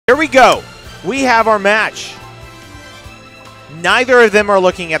we go. We have our match. Neither of them are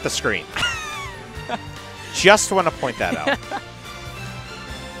looking at the screen. Just want to point that out.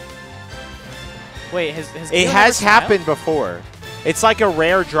 Wait, it has happened before. It's like a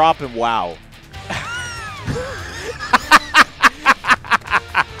rare drop in WoW.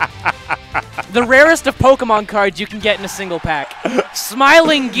 The rarest of Pokemon cards you can get in a single pack.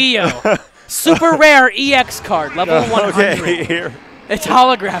 Smiling Gio. Super rare EX card, level 100. Okay, here. It's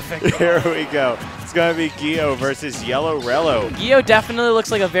holographic. Here we go. It's going to be Gio versus YellowRello. Gio definitely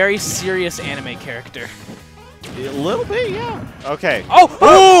looks like a very serious anime character. A little bit, yeah. Okay.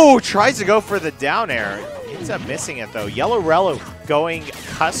 Oh! Ooh, tries to go for the down air. Ends up missing it, though. YellowRello going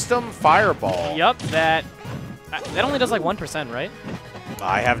custom fireball. Yup, that only does like 1%, right?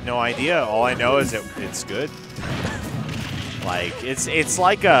 I have no idea. All I know is it's good. Like it's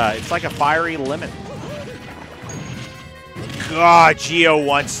like a fiery lemon. God, Gio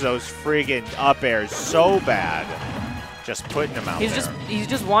wants those friggin' up airs so bad. Just putting them out there. He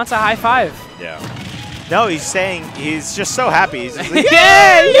just wants a high five. Yeah. No, he's saying he's just so happy. He's just like,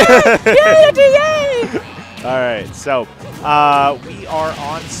 yay! Yay! All right, so we are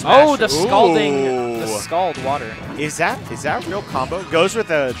on Smash. Oh, the scalding, the scald water. Is that a real combo? Goes with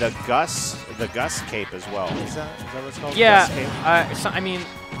the Gus cape as well. Is that what it's called? Yeah. Gus cape? I mean,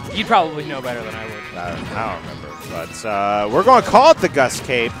 you'd probably know better than I would. I don't remember, but we're going to call it the Gus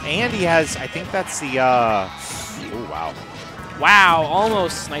cape, and he has. I think that's the. Oh wow. Wow,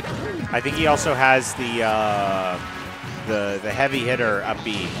 almost sniped. I think he also has the heavy hitter up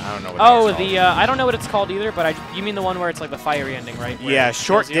B. I don't know what Oh, that's called. I don't know what it's called either, but you mean the one where it's like the fiery ending, right? Where Yeah,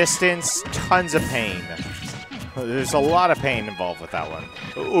 short distance, tons of pain. There's a lot of pain involved with that one.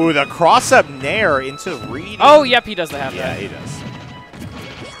 Ooh, the cross-up nair into reading. Oh, yep, he does have that. Yeah, he does.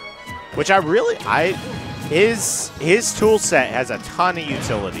 Which his tool set has a ton of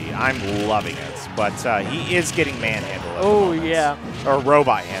utility. I'm loving it, but he is getting manhandled. Oh yeah. Or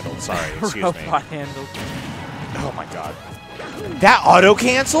robot handled. Sorry, excuse me. Robot handled. Oh my god. That auto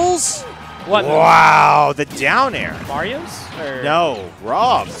cancels? What? Wow, the down air. Mario's? Or? No,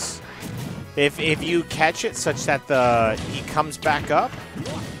 Rob's. If you catch it such that he comes back up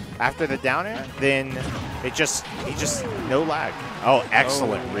after the down air, then he just no lag. Oh,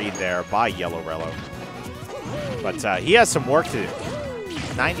 excellent read there by YellowRello. But he has some work to do.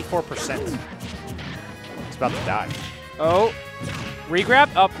 94%. He's about to die. Oh, regrab?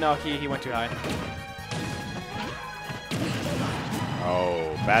 Oh, no, he went too high.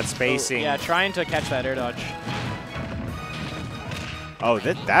 Oh, bad spacing. Oh, yeah, trying to catch that air dodge. Oh,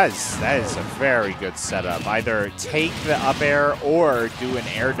 that is a very good setup. Either take the up air or do an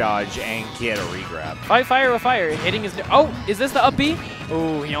air dodge and get a regrab. Fight fire with fire. Hitting his... Oh, is this the up B?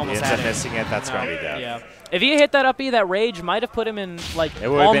 Oh, he almost had it. He ends up missing it. That's going to be dead. Yeah. If he hit that up B, that rage might have put him in, like,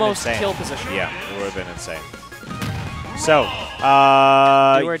 almost kill position. Yeah, it would have been insane. So,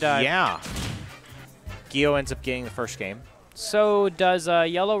 do or die. Yeah. Gio ends up getting the first game. So does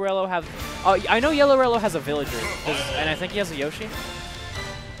YellowRello have... Oh, I know YellowRello has a villager, and I think he has a Yoshi.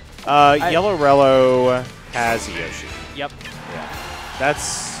 YellowRello has a Yoshi. Yep. Yeah.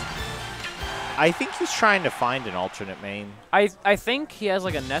 That's... I think he's trying to find an alternate main. I think he has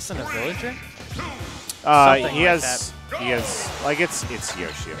like a Ness and a villager. He has like it's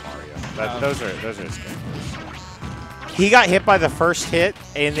Yoshi and Mario. Those are his characters. He got hit by the first hit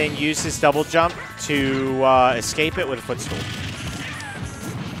and then used his double jump to escape it with a footstool.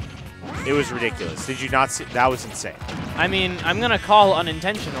 It was ridiculous. Did you not see? That was insane. I mean, I'm gonna call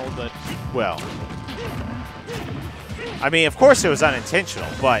unintentional, but well, I mean, of course it was unintentional,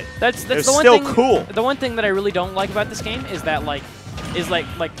 but that's it was the one still thing, cool. The one thing that I really don't like about this game is that like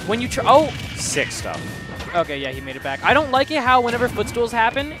when you try. Oh, sick stuff. Okay, yeah, he made it back. I don't like it how whenever footstools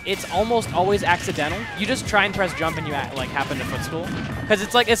happen, it's almost always accidental. You just try and press jump and you like happen to footstool, because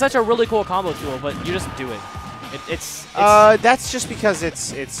it's such a really cool combo tool, but you just do it. It's that's just because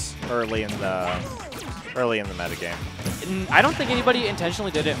it's early in the metagame. I don't think anybody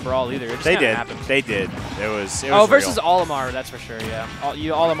intentionally did it in Brawl either. It just they did. Happened. They did. It was versus real. Olimar, that's for sure. Yeah,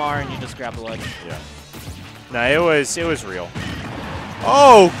 you Olimar and you just grab the ledge. Yeah. No, it was real.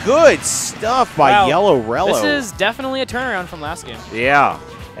 Oh, good stuff by YellowRello. This is definitely a turnaround from last game. Yeah,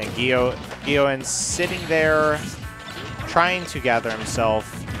 and Gio's sitting there, trying to gather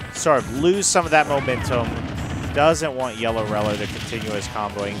himself, sort of lose some of that momentum. Doesn't want YellowRello to continue his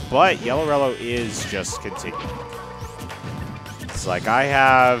comboing, but YellowRello is just continuing. It's like,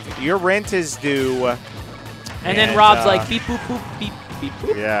 your rent is due. And then Rob's like, beep, boop, boop, beep, beep,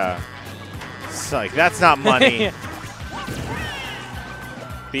 boop. Yeah. It's like, that's not money.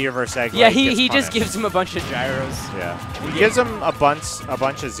 Beer versus Egg. Yeah, he just gives him a bunch of gyros. Yeah, he gives him a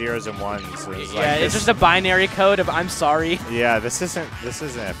bunch of zeros and ones. So it's yeah, it's just a binary code of I'm sorry. Yeah, this isn't a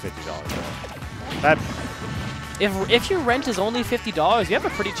 $50 bill. That. If your rent is only $50, you have a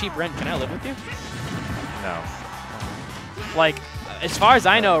pretty cheap rent. Can I live with you? No. Like, as far as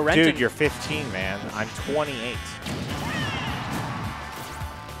I know, renting. Dude, you're 15, man. I'm 28.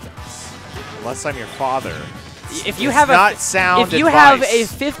 Unless I'm your father. If you have not sound if you advice. have a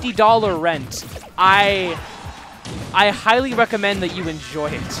 $50 rent, I highly recommend that you enjoy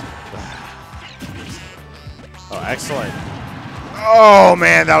it. Oh, excellent. Oh,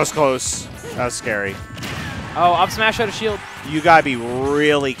 man, that was close. That was scary. Oh, up smash out of shield. You gotta be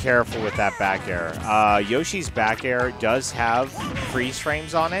really careful with that back air. Yoshi's back air does have freeze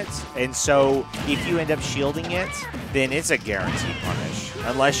frames on it, and so if you end up shielding it, then it's a guaranteed punish,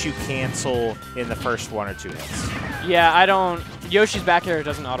 unless you cancel in the first 1 or 2 hits. Yeah, I don't. Yoshi's back air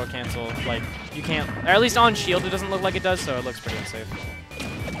doesn't auto cancel. Like, you can't, or at least on shield it doesn't look like it does, so it looks pretty unsafe.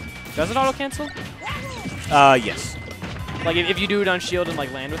 Does it auto cancel? Yes. Like if you do it on shield and like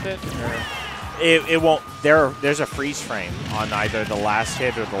land with it, or? It won't. There's a freeze frame on either the last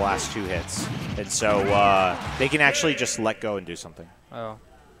hit or the last 2 hits, and so they can actually just let go and do something. Oh.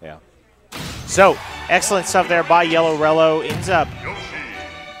 Yeah. So excellent stuff there by YellowRello. Ends up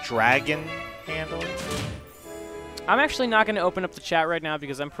dragon handling. I'm actually not going to open up the chat right now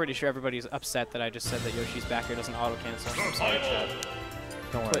because I'm pretty sure everybody's upset that I just said that Yoshi's back air doesn't auto cancel. I'm sorry, chat.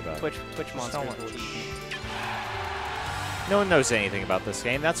 Don't worry about it. Twitch monsters will eat me. No one knows anything about this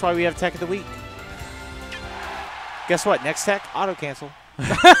game. That's why we have Tech of the Week. Guess what? Next tech, auto cancel.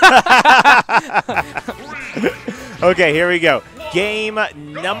 Okay, here we go. Game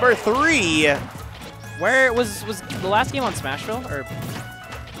number 3. Where was the last game on Smashville, or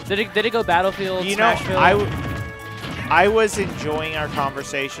did it go Battlefield? You know, Smashville? I was enjoying our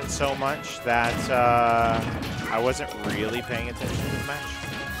conversation so much that I wasn't really paying attention to the match.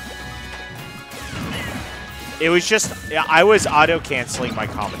 It was just I was auto canceling my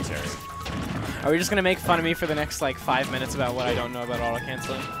commentary. Are we just gonna make fun of me for the next like 5 minutes about what I don't know about auto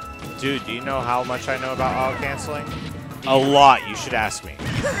canceling? Dude, do you know how much I know about auto canceling? A lot. You should ask me.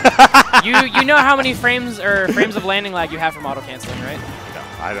 you know how many frames of landing lag you have from auto canceling, right? No,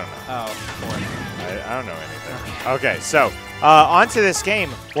 I don't know. Oh, 4. I don't know anything. Okay, so on to this game.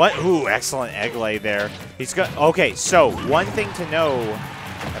 What? Ooh, excellent egg lay there. He's got. Okay, so one thing to know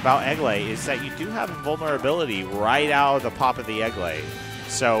about egg lay is that you do have a vulnerability right out of the pop of the egg lay.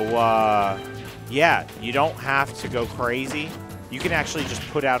 So yeah, you don't have to go crazy. You can actually just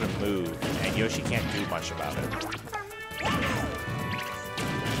put out a move, and Yoshi can't do much about it.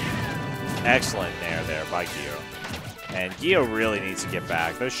 Excellent there by Gio. And Gio really needs to get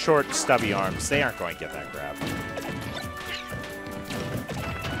back. Those short, stubby arms, they aren't going to get that grab.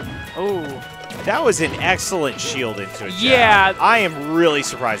 Oh. That was an excellent shield into a jab. Yeah. I am really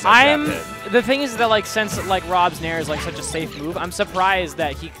surprised that jab hit. The thing is that, like, since, like, Rob's Nair is, like, such a safe move, I'm surprised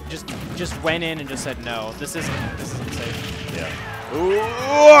that he just went in and just said, no, this isn't safe. Yeah.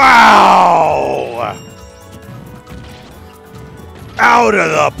 Wow! Out of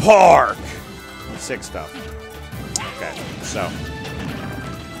the park! Sick stuff. Okay, so.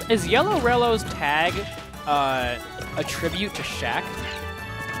 Is YellowRello's tag a tribute to Shaq?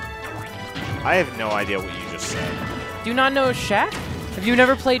 I have no idea what you just said. Do you not know Shaq? Have you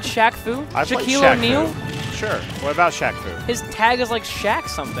never played Shaq Fu? I've played Shaquille Shaq O'Neal? Fu. Sure. What about Shaq Fu? His tag is like Shaq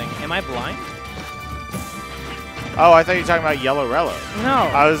something. Am I blind? Oh, I thought you were talking about YellowRello. No.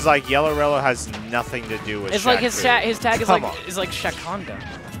 I was like, YellowRello has nothing to do with It's Shaq like Fu. his tag is like Shakonda.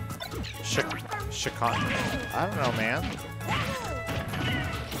 Shakonda. I don't know, man.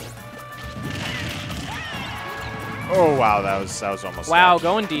 Oh wow, that was almost. Wow, dead.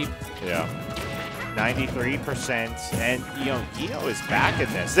 going deep. Yeah. 93%, and you know Gino is back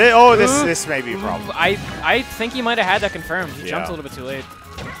in this. This may be a problem. I think he might have had that confirmed. He jumped a little bit too late.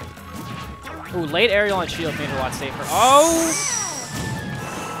 Ooh, late aerial on shield made it a lot safer. Oh!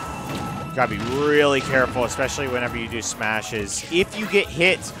 Gotta be really careful, especially whenever you do smashes. If you get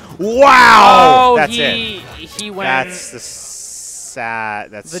hit, wow! Oh, that's he went. That's the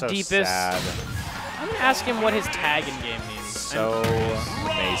sad. That's the so deepest. sad. I'm gonna ask him what his tag in game means. So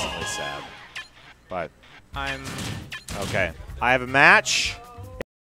amazingly sad. But I'm okay. I have a match.